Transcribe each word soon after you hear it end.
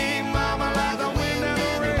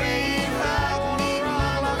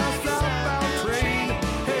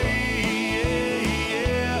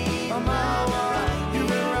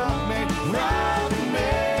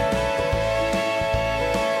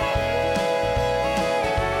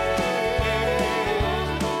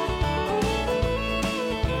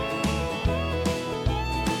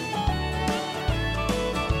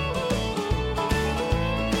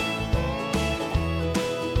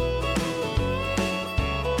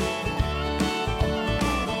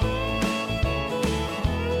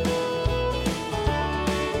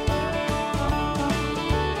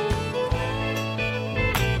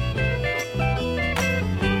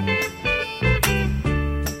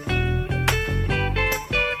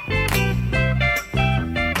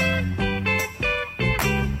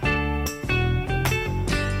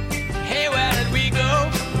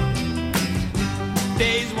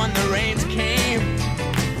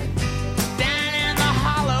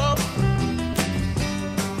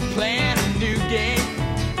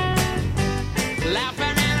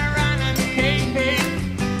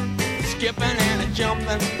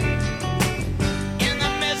something in the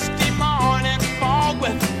misty morning fog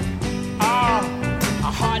with our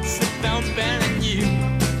hearts that thumping and you,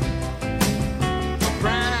 a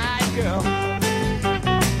brown-eyed girl.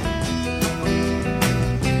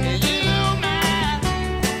 You, my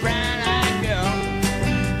brown-eyed girl.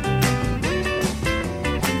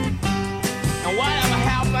 And whatever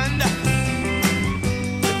happened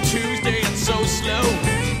to Tuesday, it's so slow.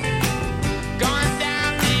 Going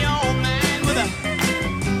down the old man with a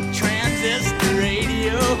transistor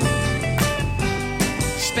radio.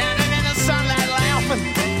 Standing in the sunlight laughing,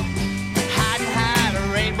 hiding behind a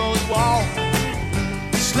rainbow's wall.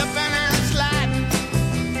 Slipping and sliding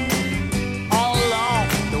all along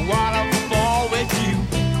the waterfall with you,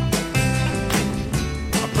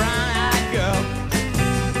 a brown-eyed girl.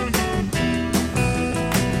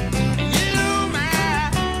 And you, my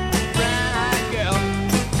brown-eyed girl.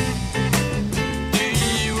 Do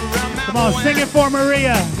you remember? Come on, sing it for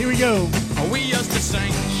Maria. Here we go. We used to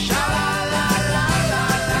sing.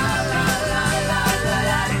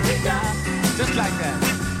 Just like that.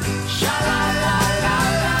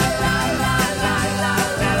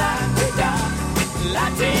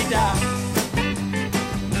 La-dee-da.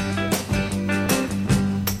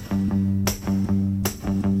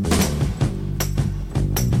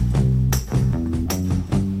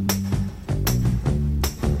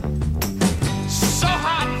 So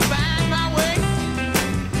hard to find my way.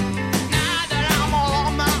 Now that I'm all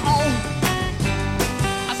on my own.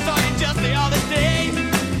 I saw you just the other day.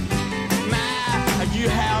 My, you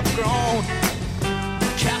have grown.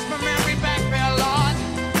 Cast my memory back there, Lord.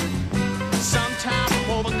 Sometimes I'm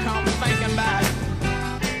overcome thinking about it.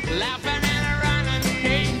 Laughing and running,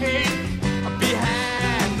 hey, hey,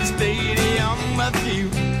 behind the stadium with you,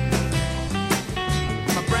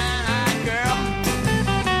 my brown-eyed girl.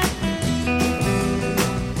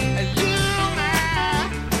 And you,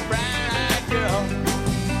 my brown-eyed girl.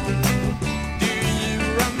 Do you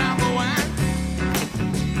remember when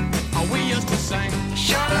we used to sing?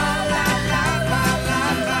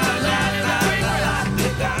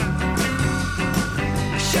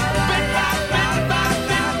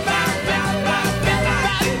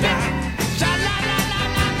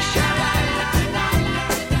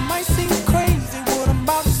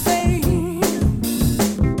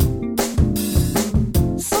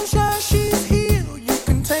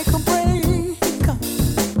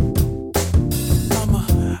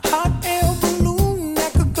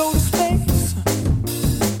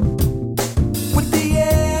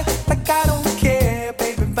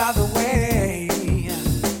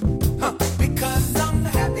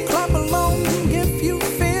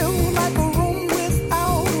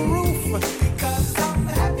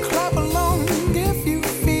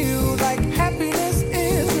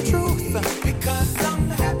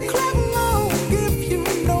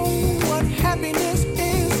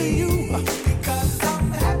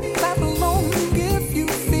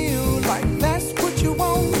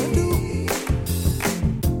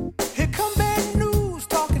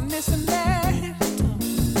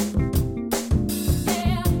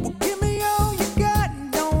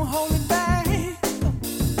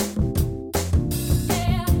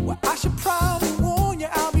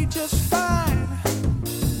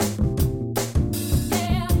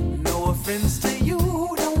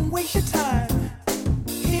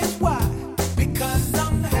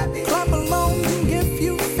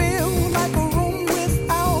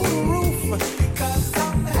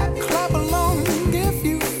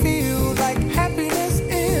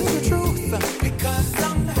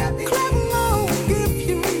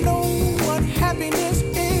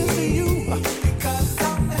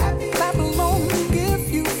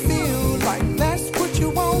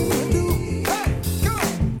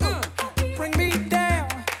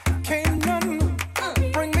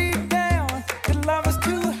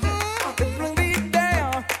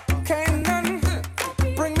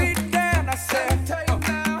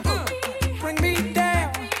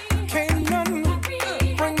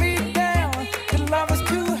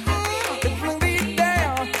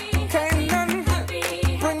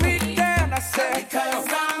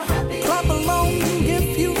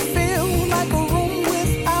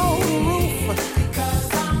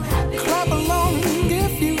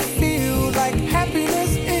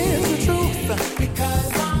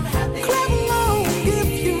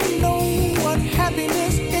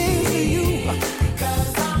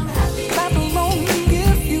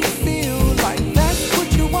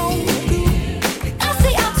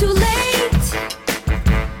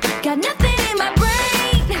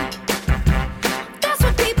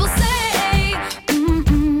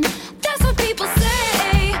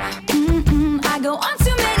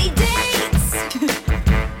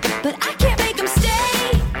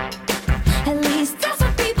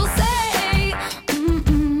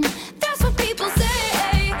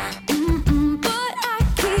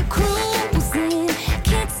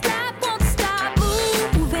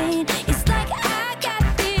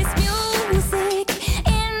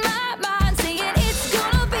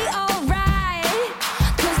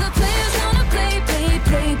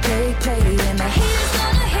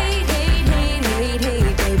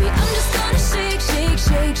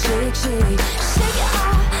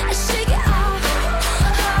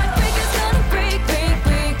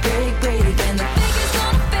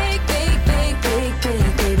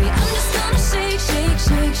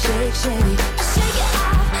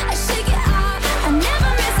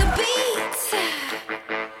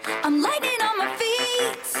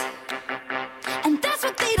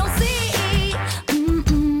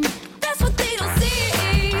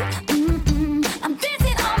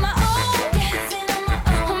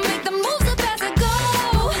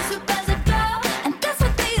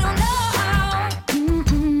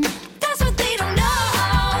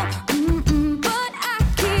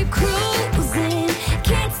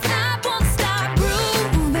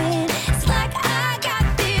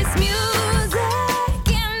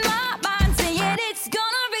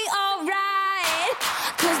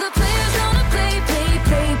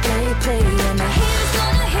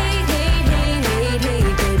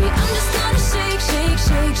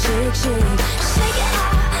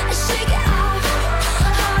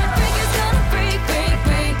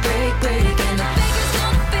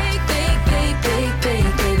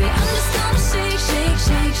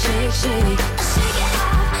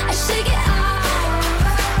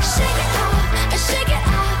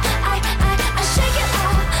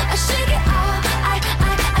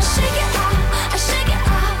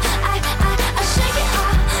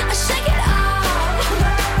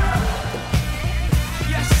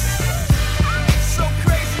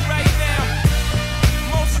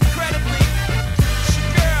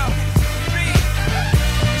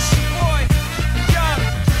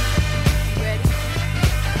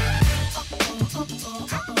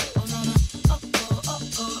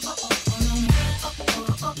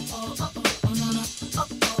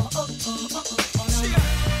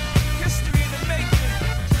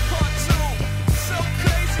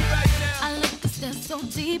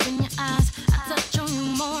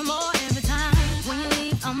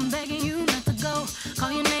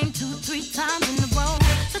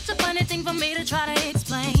 try to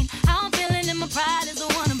explain how I'm feeling and my pride is the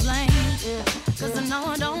one to blame. Cause I know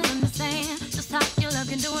I don't understand just how your love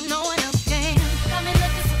can do it, no one else can. Got me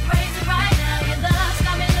looking so crazy right now. Your love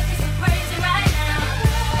got me looking so crazy right now.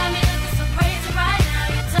 Got me looking so crazy right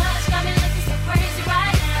now. Your touch got me looking so crazy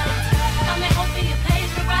right now. Got me hoping you page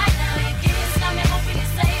me right now. Your kiss got me hoping you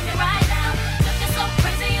save me right now. Looking so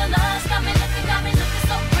crazy, your love got me looking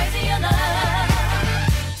so crazy, your love.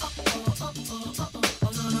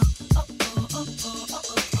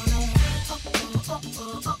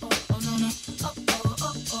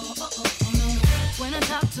 When I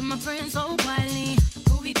talk to my friends so quietly,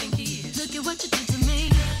 who we think he is? Look at what you did to me.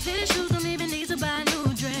 Fitted shoes don't even need to buy a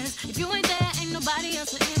new dress. If you ain't there, ain't nobody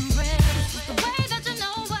else to impress. It's the way that you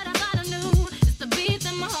know what I thought I knew. It's the beat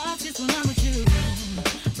that my heart gets when I'm with you.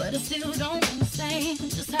 But I still don't understand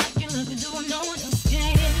just how you look and do what no one else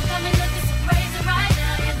can. Got me looking so crazy right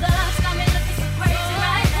now. Your love got me looking so crazy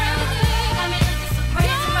right now. Got me looking so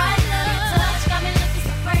crazy right now. Your touch got me looking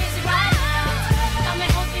so crazy right now. Got me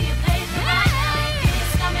hoping you page me right now. Your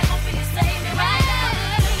kiss got me hoping you save me right now.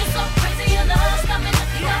 Looking so crazy, your love got me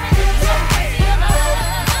looking so crazy, your love.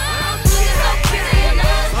 Looking so crazy, your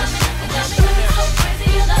love got me looking so crazy,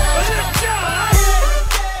 your love.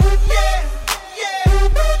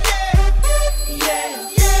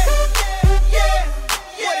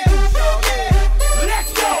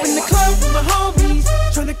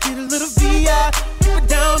 Get a little VI, keep it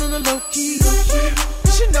down on the low key.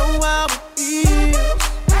 You should know how it feels.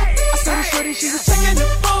 I saw the shorty, she was checking up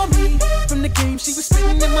for me. From the game, she was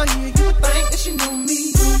spitting in my ear. You would think that she knew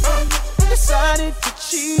me. Decided to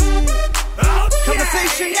cheat.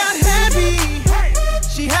 Conversation got heavy.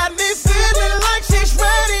 She had me feeling like she's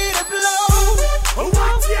ready to blow.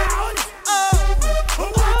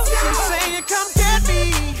 She's saying, come get me.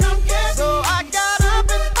 So I got up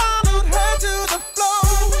and followed her to the floor.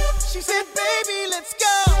 She said, baby, let's go.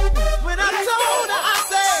 When I told her, I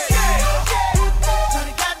said,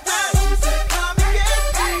 Johnny got down. She said, come and get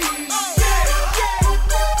me.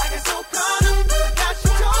 I got so caught up, I got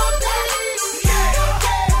you told me.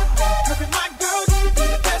 Look at my girl, she be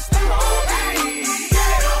the best of all me.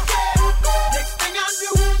 Next thing I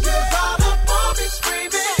knew, she was all up on me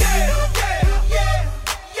screaming.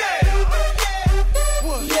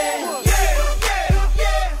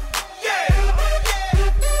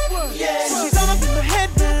 She's all up in my head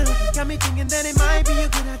now. Got me thinking that it might be a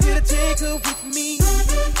good idea to take her with me.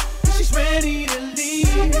 She's ready to leave.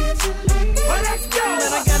 Well, let's go.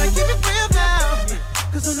 But I gotta keep it real now.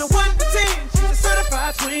 Cause on the 1 to 10, she's a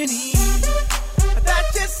certified 20. But that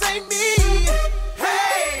just ain't me.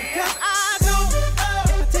 Hey, cause I know if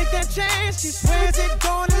I take that chance, she swears it's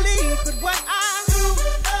gonna leave. But what I do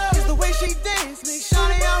is the way she dance makes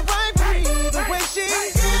Shawty alright with me. The way she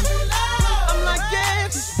I'm like, yeah,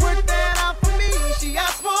 just work that out for me. She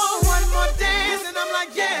asked for one more dance, and I'm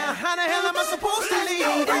like, yeah, how the hell am I supposed to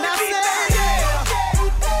leave? And I said,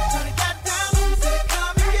 Johnny got down, he said,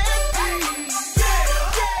 come and get me.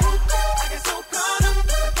 I got so caught up,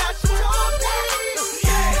 I got you told me.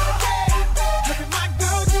 Look at my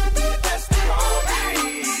girl, she be the best of all me.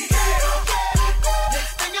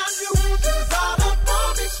 Next thing I knew, she was all up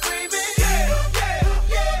on me screaming.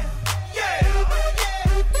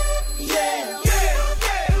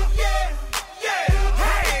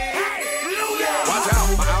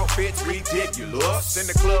 Outfit's ridiculous. In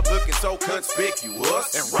the club looking so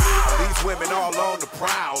conspicuous. And wow, these women all on the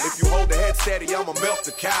prowl. If you hold the head steady, I'ma melt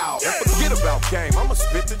the cow. And forget about game, I'ma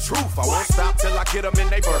spit the truth. I won't stop till I get them in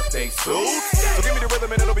their birthday suits. So give me the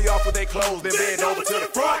rhythm and it'll be off with their clothes. Then bend over to the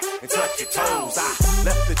front and touch your toes. I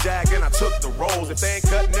left the jag and I took the rolls. If they ain't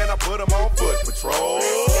cutting, then I put them on foot patrol.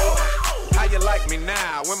 How you like me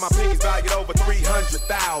now when my pinky's valued over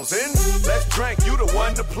 300,000? Let's drink, you the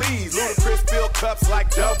one to please. Ludacris fill cups like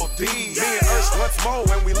Double D. Me and Ursh once more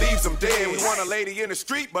when we leaves them dead. We want a lady in the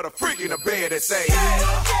street, but a freak in the bed that say,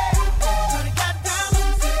 Johnny got down, he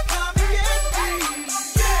said, come and get me.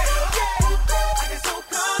 I got so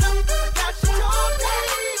caught up, I got you told me.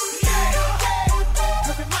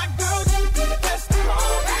 Look at my girl, she be the best of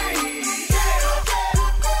all me.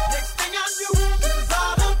 Next thing I knew, she was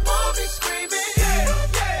all up on me screaming.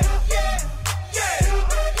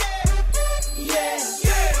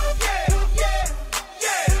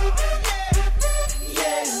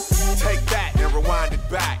 take that and rewind it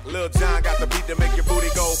back. Lil Jon got the beat to make your booty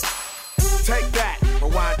go. Take that,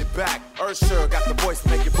 rewind it back. Usher got the voice to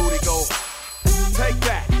make your booty go. Take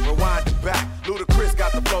that, rewind it back. Ludacris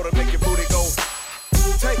got the flow to make your booty go.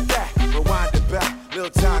 Take that, rewind it back. Lil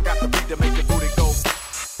Jon got the beat to make your booty go.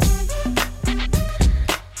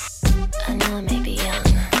 I know I may be young,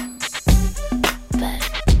 but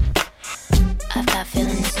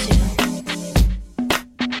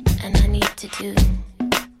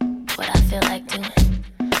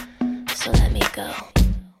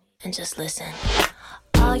Listen.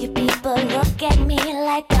 All you people look at me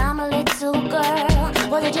like I'm a little girl.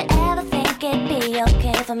 Well, did you ever think it'd be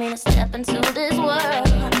okay for me to step into this world?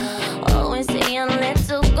 Always saying,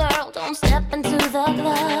 little girl, don't step into the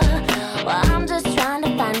club. Well, I'm just trying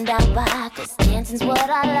to find out why, 'cause dancing's what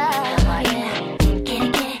I love. Oh, yeah. Get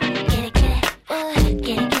it, get it, get it, get it.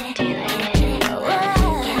 Get it, get it, get it, get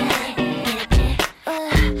it.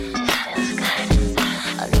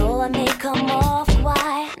 I know I may come off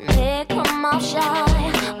quiet, may come off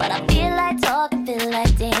shy, but I feel like talking, feel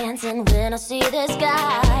like dancing when I see this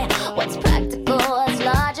guy. What's practical, what's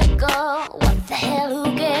logical, what the hell, who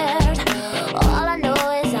cares? All I know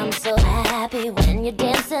is I'm so happy when you're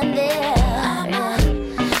dancing there. I'm a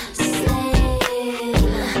slave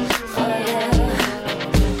for you.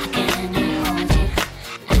 I cannot hold you,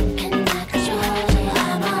 I cannot control you.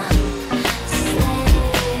 I'm a slave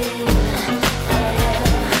for you.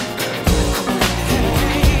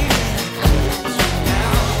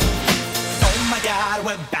 Oh my God,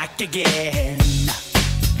 we're back again.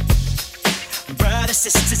 Brothers,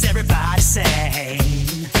 sisters, everybody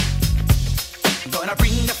sing. Gonna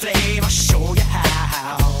bring the flame, I'll show you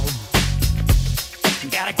how.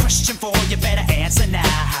 Got a question for you, better answer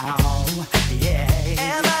now. Yeah.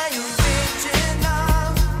 Am I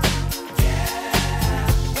original?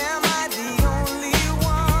 Yeah. Am I the only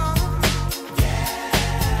one?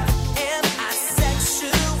 Yeah. Am I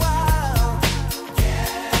sexual?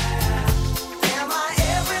 Yeah. Am I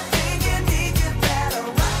everything you need? You better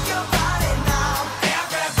rock your body now.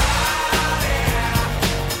 Everybody,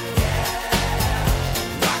 yeah.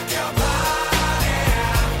 Rock your body,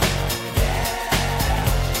 yeah.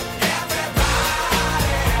 Everybody,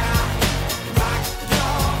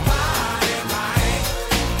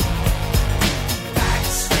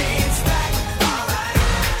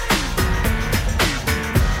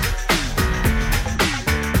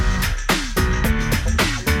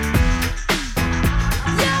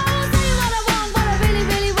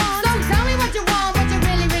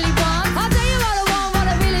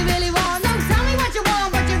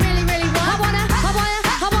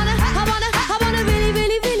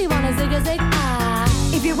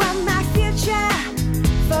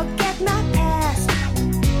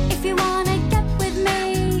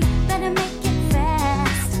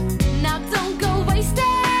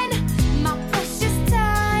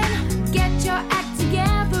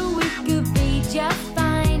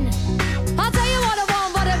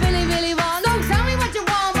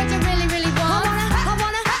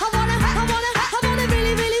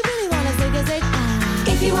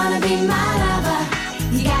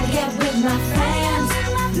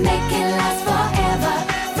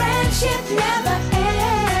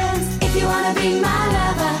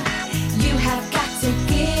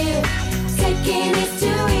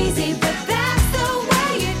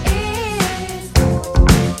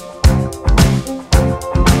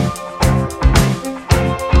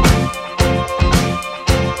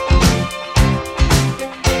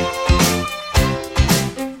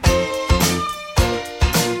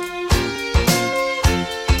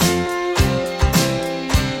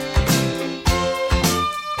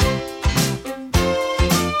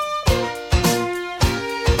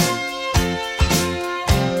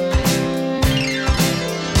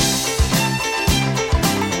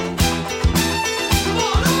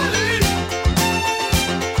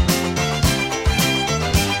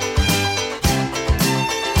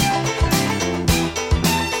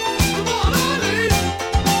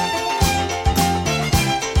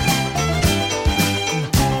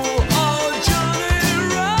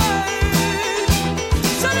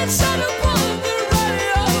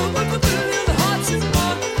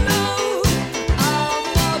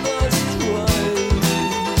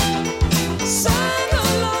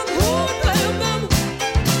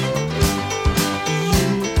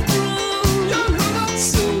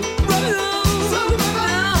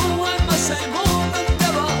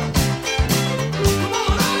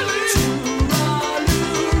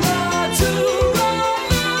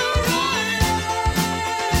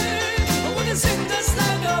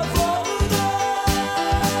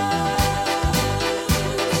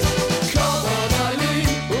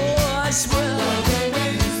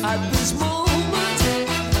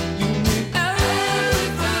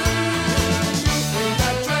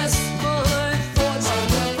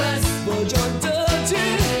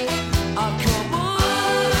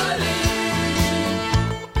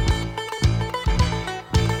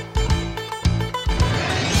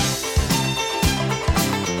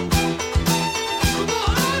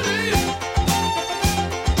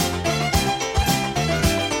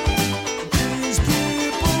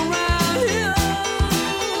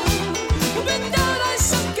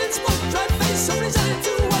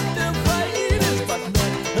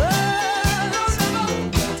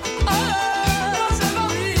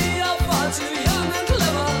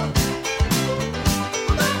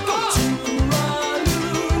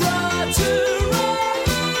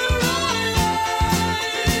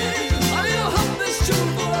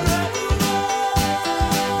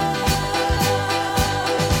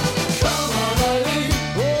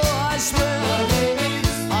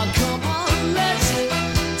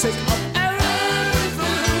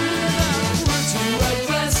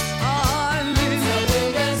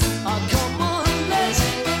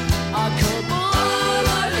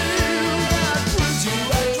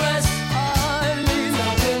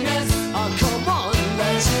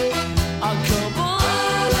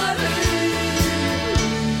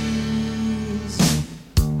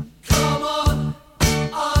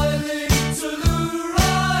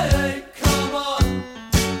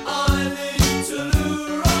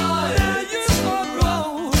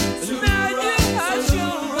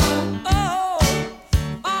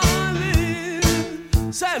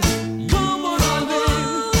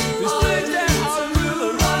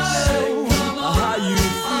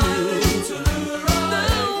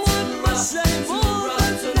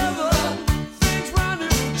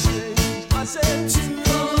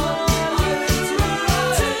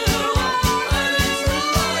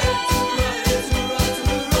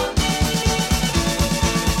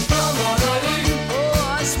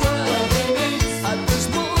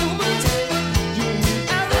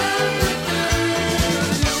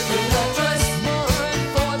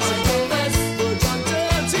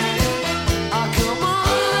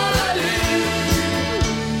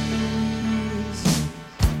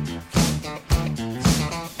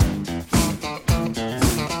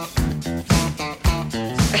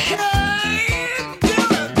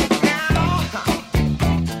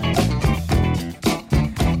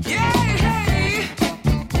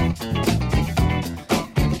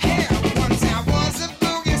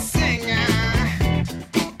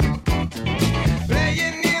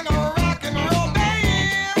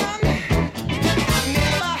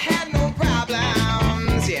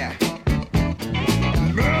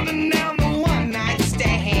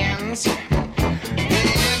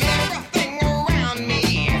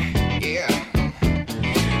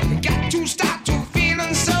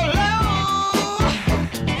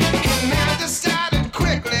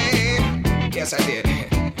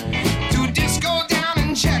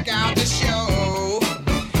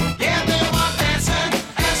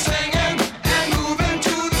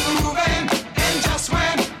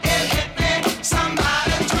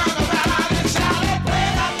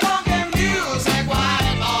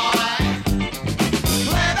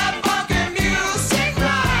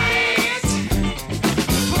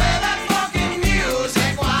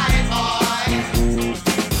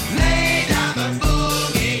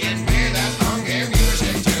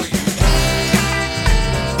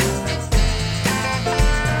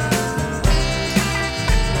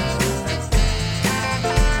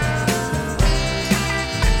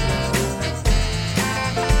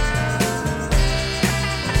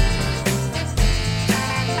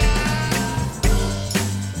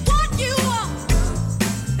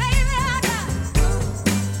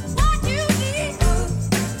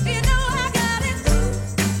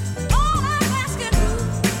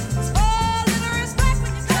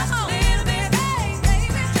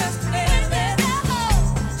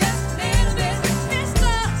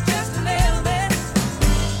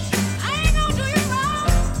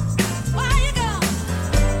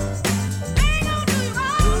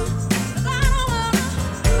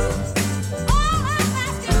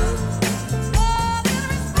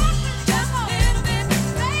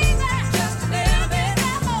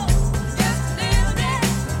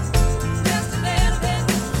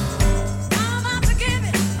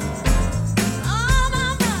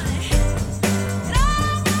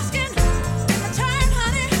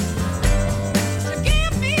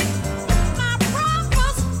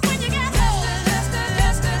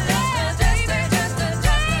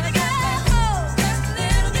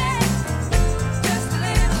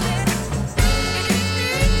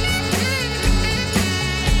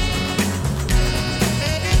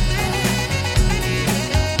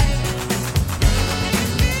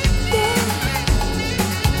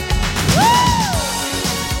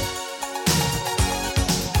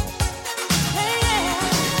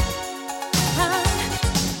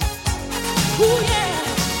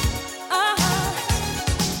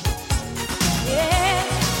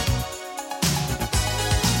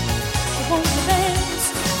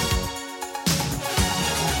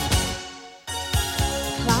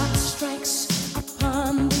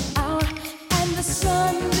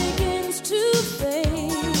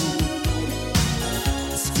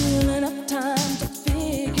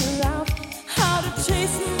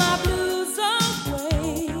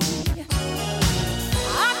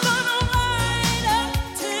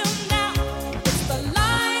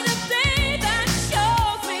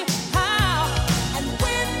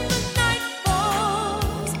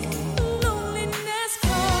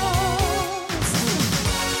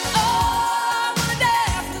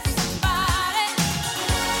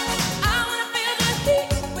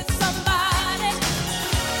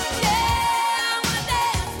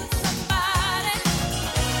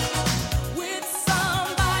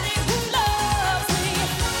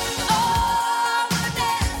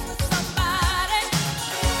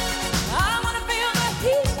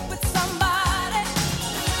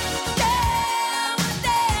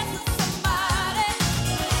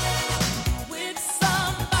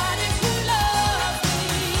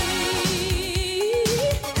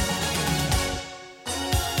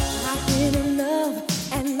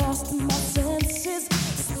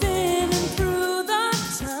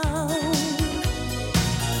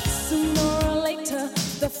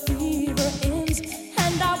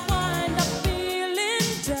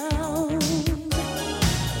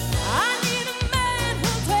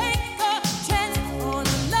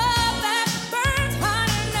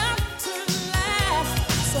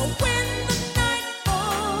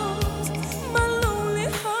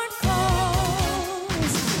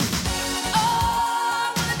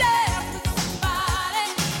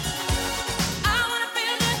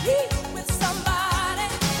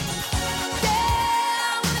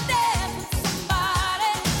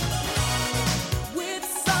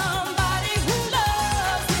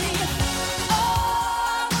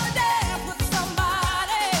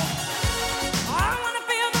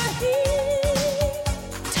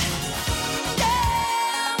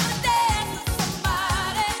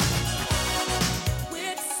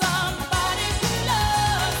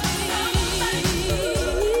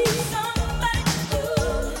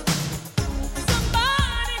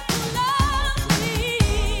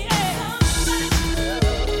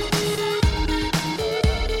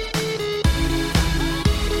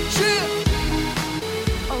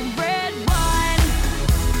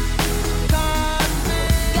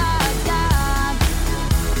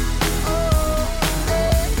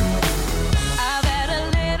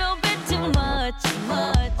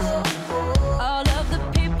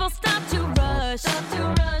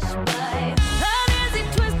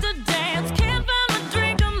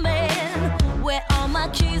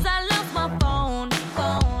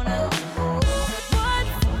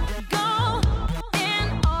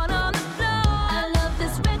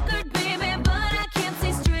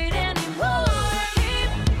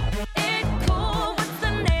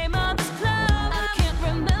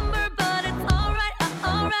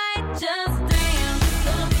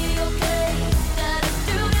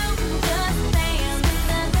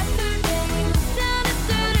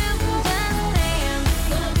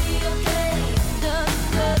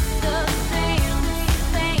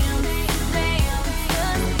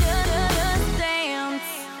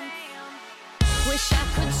 Wish I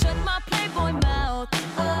could shut my Playboy mouth.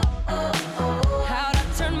 Oh, oh, oh. How'd I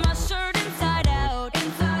turn my shirt inside out?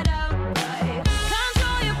 Inside out, right.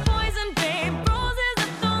 Control your poison, babe. Roses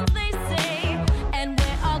are thorns, they say. And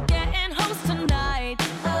we're all getting hoes tonight.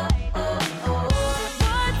 Oh, oh, oh.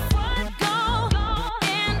 What's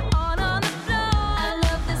going on the floor? I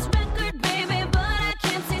love this record, baby, but I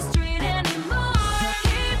can't see straight anymore.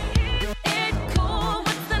 Keep it cool.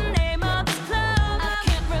 What's the name of this club? I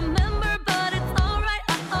can't remember, but it's alright,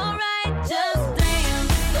 alright. Just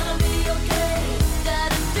dance, gonna be okay.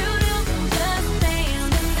 Gotta do, just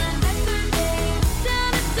dance. And that record, babe.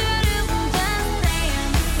 Gotta do, just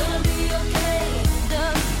dance. Gonna be okay.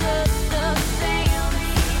 Just dance, dance, dance.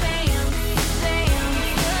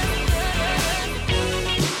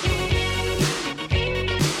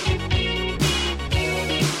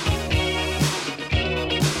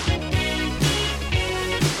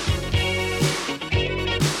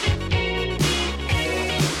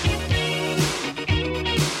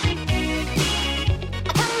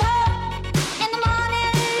 I come home in the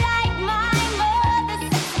morning like my mother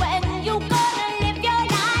says. When you gonna live your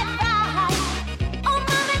life right? Oh,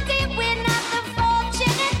 mama, dear, we're not the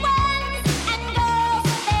fortunate ones. And girls,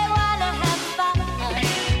 they wanna have fun.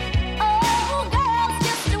 Oh, girls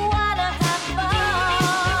just wanna have fun.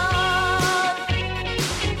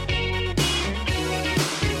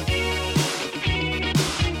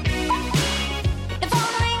 The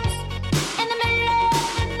phone rings in the middle of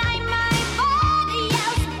the night. My body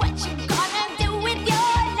yells, "What you gonna do with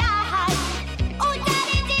your life?" Oh,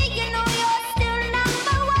 daddy, dear, you know you're still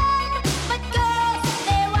number one. But girls,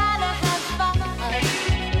 they wanna have fun.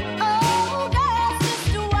 Oh, girls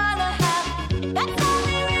just wanna have. That's all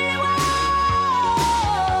they really want.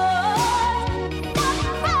 Some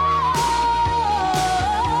fun.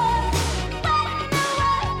 When the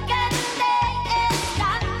working day is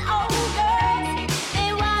done, oh, girls, they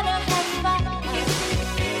wanna have fun.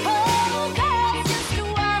 Oh, girls just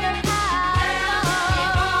wanna have fun.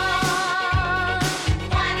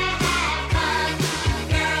 Wanna have fun,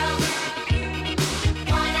 girls.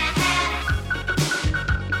 Wanna have.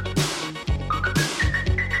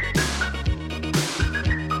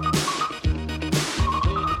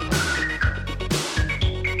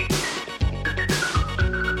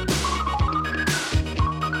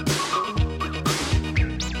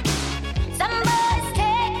 Some boys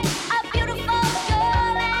take a beautiful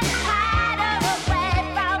girl and hide her away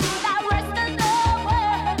from the rest of the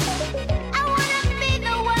world. I wanna be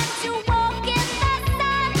the one to walk in the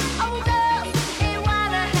sun. Oh, girls, they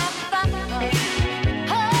wanna have fun.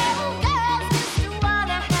 Oh, girls just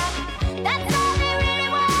wanna have. That's all they really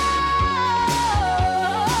want.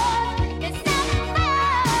 It's some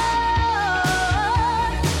fun.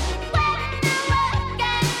 When the working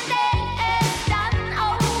day is done,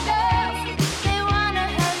 oh, girls, they wanna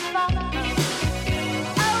have fun.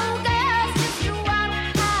 Oh, girls just wanna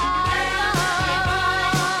have fun.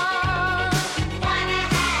 Wanna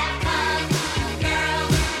have fun,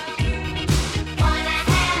 girls. Wanna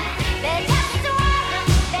have. They just wanna.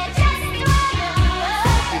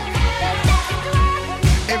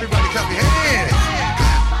 Everybody clap your hands.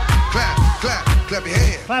 Clap, clap, clap your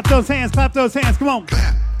hands. Clap those hands, clap those hands. Come on.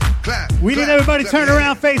 Clap, clap. We need clap, everybody clap turn your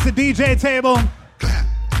around, face the DJ table. Clap,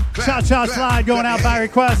 clap, Cha-cha clap, slide going clap out your by hands.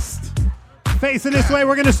 request. Facing this way,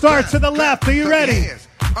 we're going to start Clap, to the clap, left. Are you clap your ready? hands.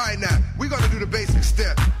 All right, now, we're going to do the basic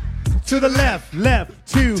step. To the left, left,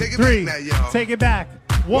 2, Take it 3. back now, y'all. Take it back.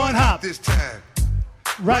 One hop. this time.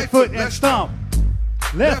 Right foot and let's stomp.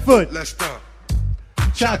 Left foot. Let's stomp.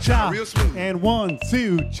 Cha-cha. real smooth. And 1,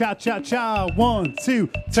 2. Cha-cha-cha. 1, 2.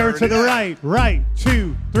 Turn Turn to it the out. right. Right,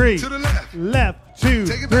 2, 3. To the left. Left, 2,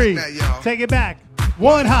 Take it back 3. now, y'all. Take it back.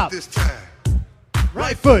 One hop. This time.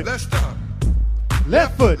 Right foot. Let's stomp.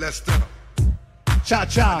 Left foot. Let's stomp.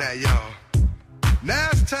 Cha-cha. Now, y'all. Now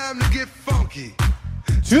it's time to get funky.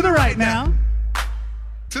 To the right now.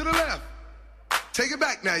 To the left. Take it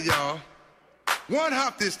back now, y'all. One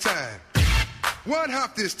hop this time. One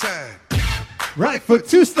hop this time. Right foot,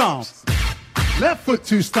 2 stomps. Left foot,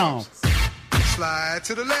 2 stomps. Slide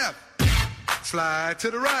to the left. Slide to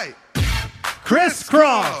the right.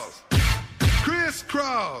 Crisscross.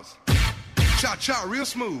 Crisscross. Cha-cha real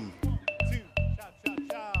smooth.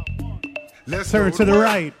 Let's Turn go to the work.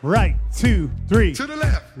 right. Right, 2, 3. To the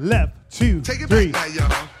left. Left, 2, Take it 3. back now,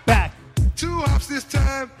 y'all. Back. 2 hops this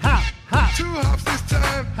time. Hop, hop. 2 hops this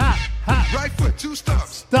time. Hop, hop. Right foot, 2 stomps.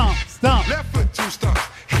 Stomp, stomp. Left foot, 2 stomps.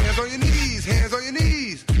 Hands on your knees, hands on your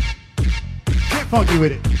knees. Get funky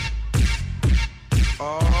with it.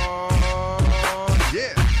 Oh,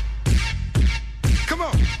 yeah. Come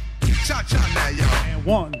on. Cha-cha now, y'all. And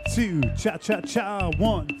 1, 2, 2, cha-cha-cha,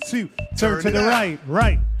 1, 2. Turn to the right,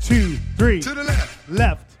 right, 2, 3. To the left.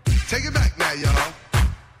 Left. Take it back now, y'all.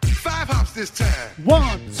 5 hops this time.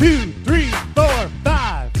 1, 2, 3, 4,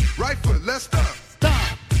 5. Right foot, let's stomp.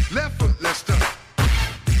 Stomp. Left foot, let's stomp.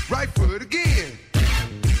 Right foot again.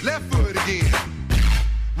 Left foot again.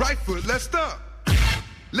 Right foot, let's stomp.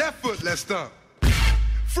 Left foot, let's stomp.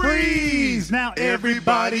 Freeze! Now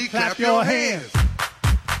everybody clap your hands.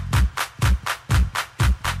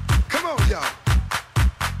 Come on, y'all.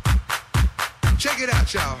 Check it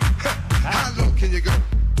out, y'all. How low can you go?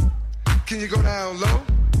 Can you go down low?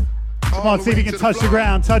 Come on, see if you can touch the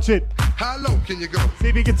ground. Touch it. How low can you go? See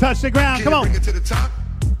if you can touch the ground. Can Come you on. bring it to the top?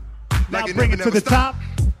 Now it bring it never, to the never stop?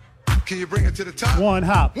 top. Can you bring it to the top? 1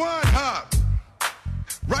 hop. 1 hop.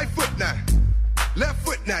 Right foot now. Left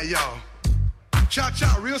foot now, y'all.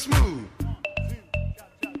 Cha-cha, real smooth.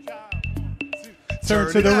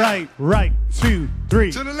 Turn to the right. Right, 2,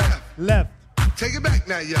 3. To the left. Left. Take it back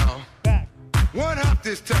now, y'all. Back. 1 hop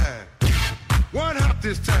this time. 1 hop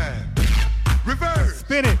this time. Reverse.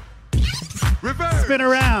 Spin it. Reverse. Spin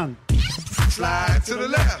around. Slide to the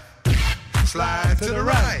left. Slide to the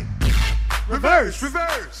right. Reverse,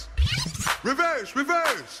 reverse. Reverse,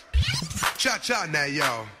 reverse. Cha-cha now,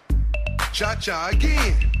 y'all. Cha-cha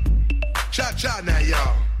again. Cha-cha now,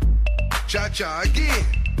 y'all. Cha-cha again.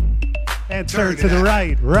 And turn Turn to it the out.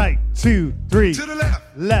 right. Right, 2, 3. To the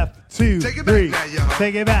left. Left, 2, Take it back 3. now, y'all.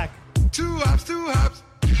 Take it back. 2 hops, 2 hops.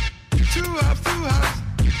 2 hops, 2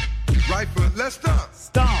 hops. Right foot, let's stomp.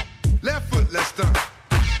 Stomp. Left foot, let's stomp.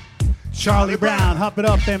 Charlie Brown, hop it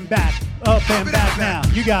up and back. Up Hop and it back up now. now.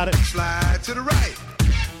 You got it. Slide to the right.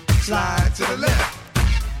 Slide to the left.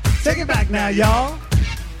 Take it back now, y'all.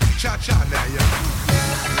 Cha-cha now, y'all.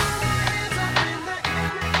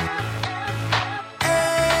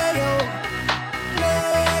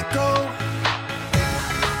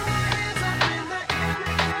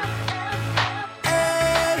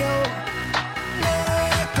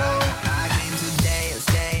 I came to dance,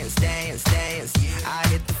 dance, dance, dance. I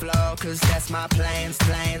hit the floor 'cause that's my plans,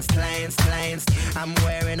 plans, plans, plans. I'm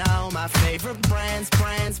wearing all my favorite brands,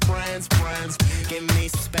 brands, brands, brands. Give me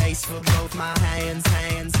some space for both my hands,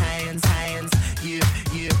 hands, hands, hands. You,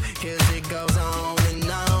 'cause it goes on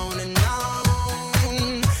and on and on.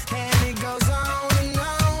 And it goes on and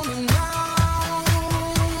on and on.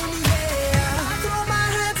 Yeah. Throw my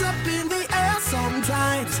hands up in the air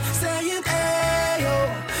sometimes, saying, ayo,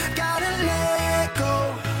 gotta let go.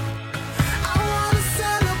 I wanna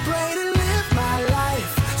celebrate and live my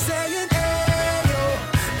life, saying, ayo,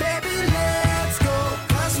 baby, let's go.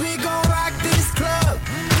 'Cause we gon' rock this club,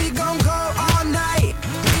 we gon' go all night,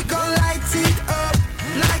 we gon' light it up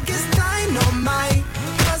like it's dynamite.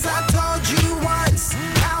 'Cause I told you once,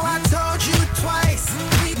 now I told you twice,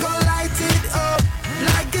 we gon' light it up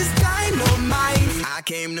like it's dynamite. I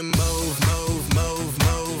came to move, move, move,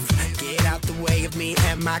 move. Get out the way of me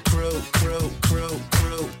and my crew, crew, crew,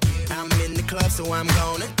 crew. I'm in the club, so I'm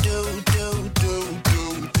gonna do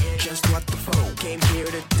just what the folk came here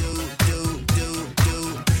to do.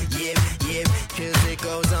 Yeah, yeah, 'cause it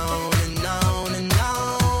goes on and on and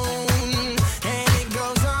on. And it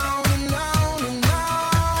goes on and on and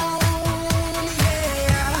on.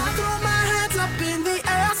 Yeah. Throw my hands up in the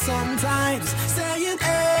air sometimes, saying,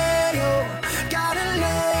 ayo, gotta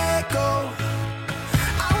let go.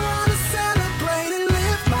 I wanna celebrate and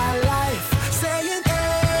live my life, saying,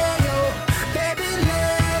 ayo, baby,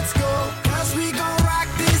 let's go. 'Cause we gon' rock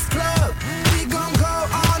this club, we gon' go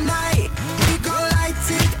all night, we gon' light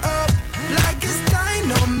it up like it's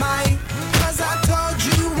dynamite.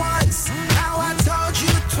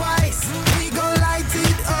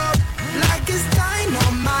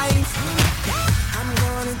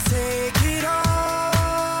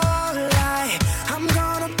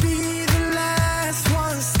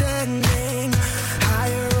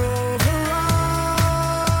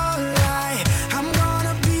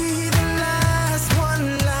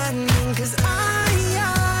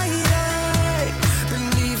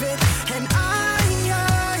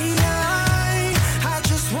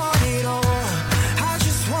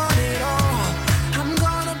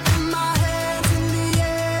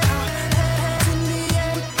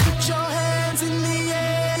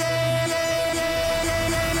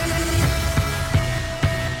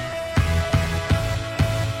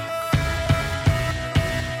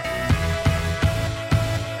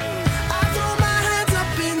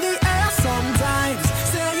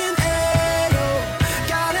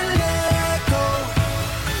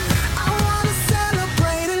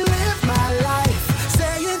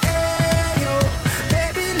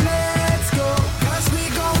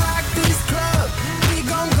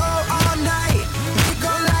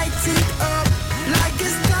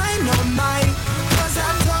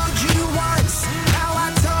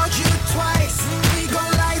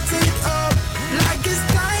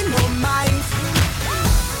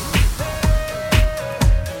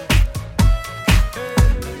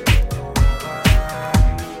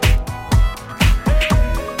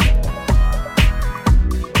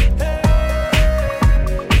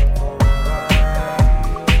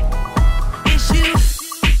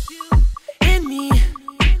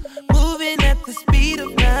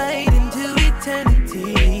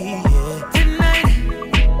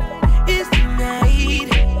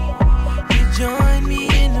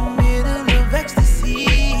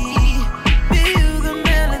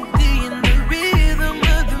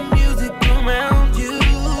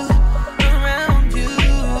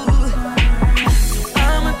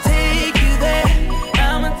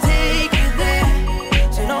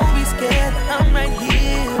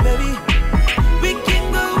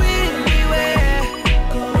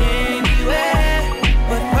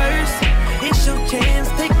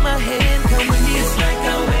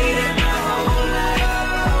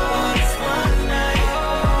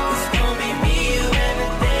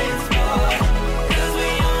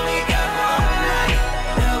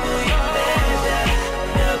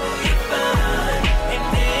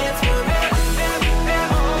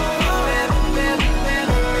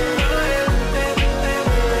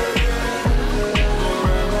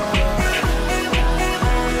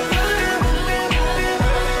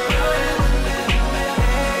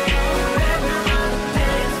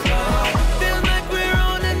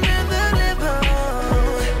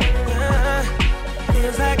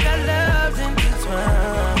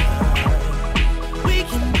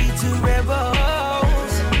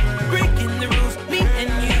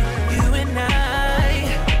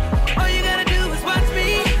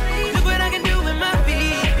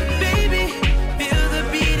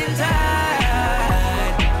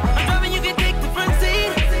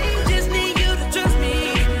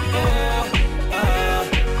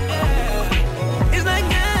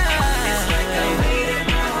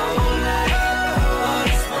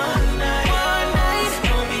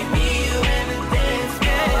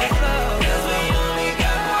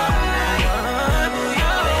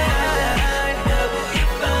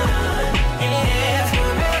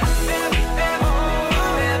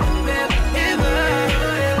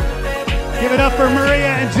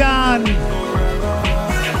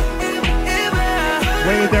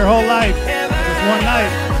 their whole life. Just one night.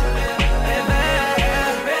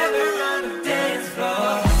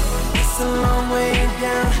 It's a long way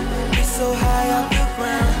down, it's so high off the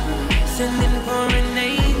ground. Sending for an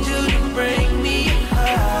angel to bring me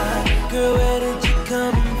high. Girl, where did you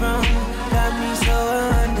come from? Got me so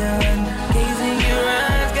undone. Gazing your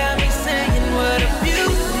eyes got me saying, what a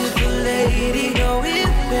beautiful lady. No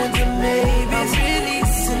ifs and maybe I'm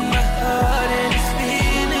releasing my heart and it's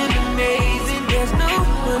feeling amazing. There's no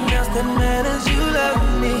one else that matters. You love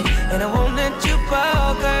me and I won't let you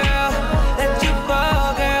fall, girl. Let you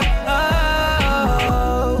fall, girl.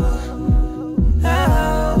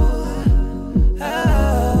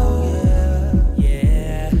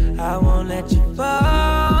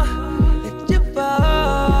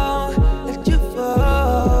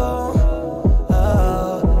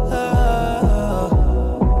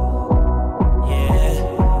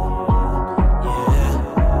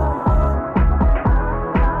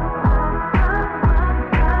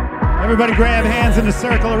 Everybody grab hands in a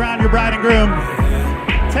circle around your bride and groom.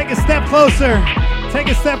 Take a step closer. Take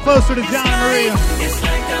a step closer to John and Maria.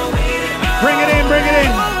 Bring it in, bring it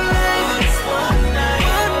in.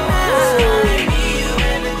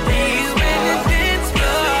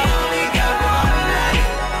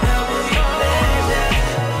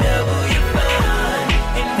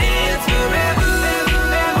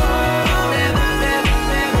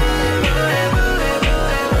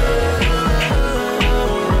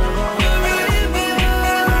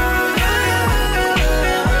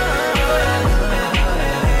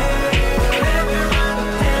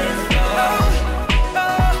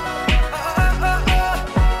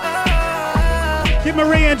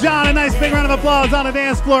 Maria and John, a nice big round of applause on the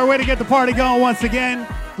dance floor. Way to get the party going once again.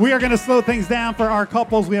 We are going to slow things down for our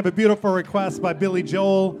couples. We have a beautiful request by Billy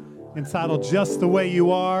Joel entitled Just the Way You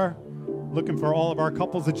Are. Looking for all of our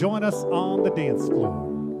couples to join us on the dance floor.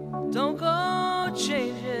 Don't go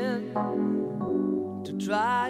changing to try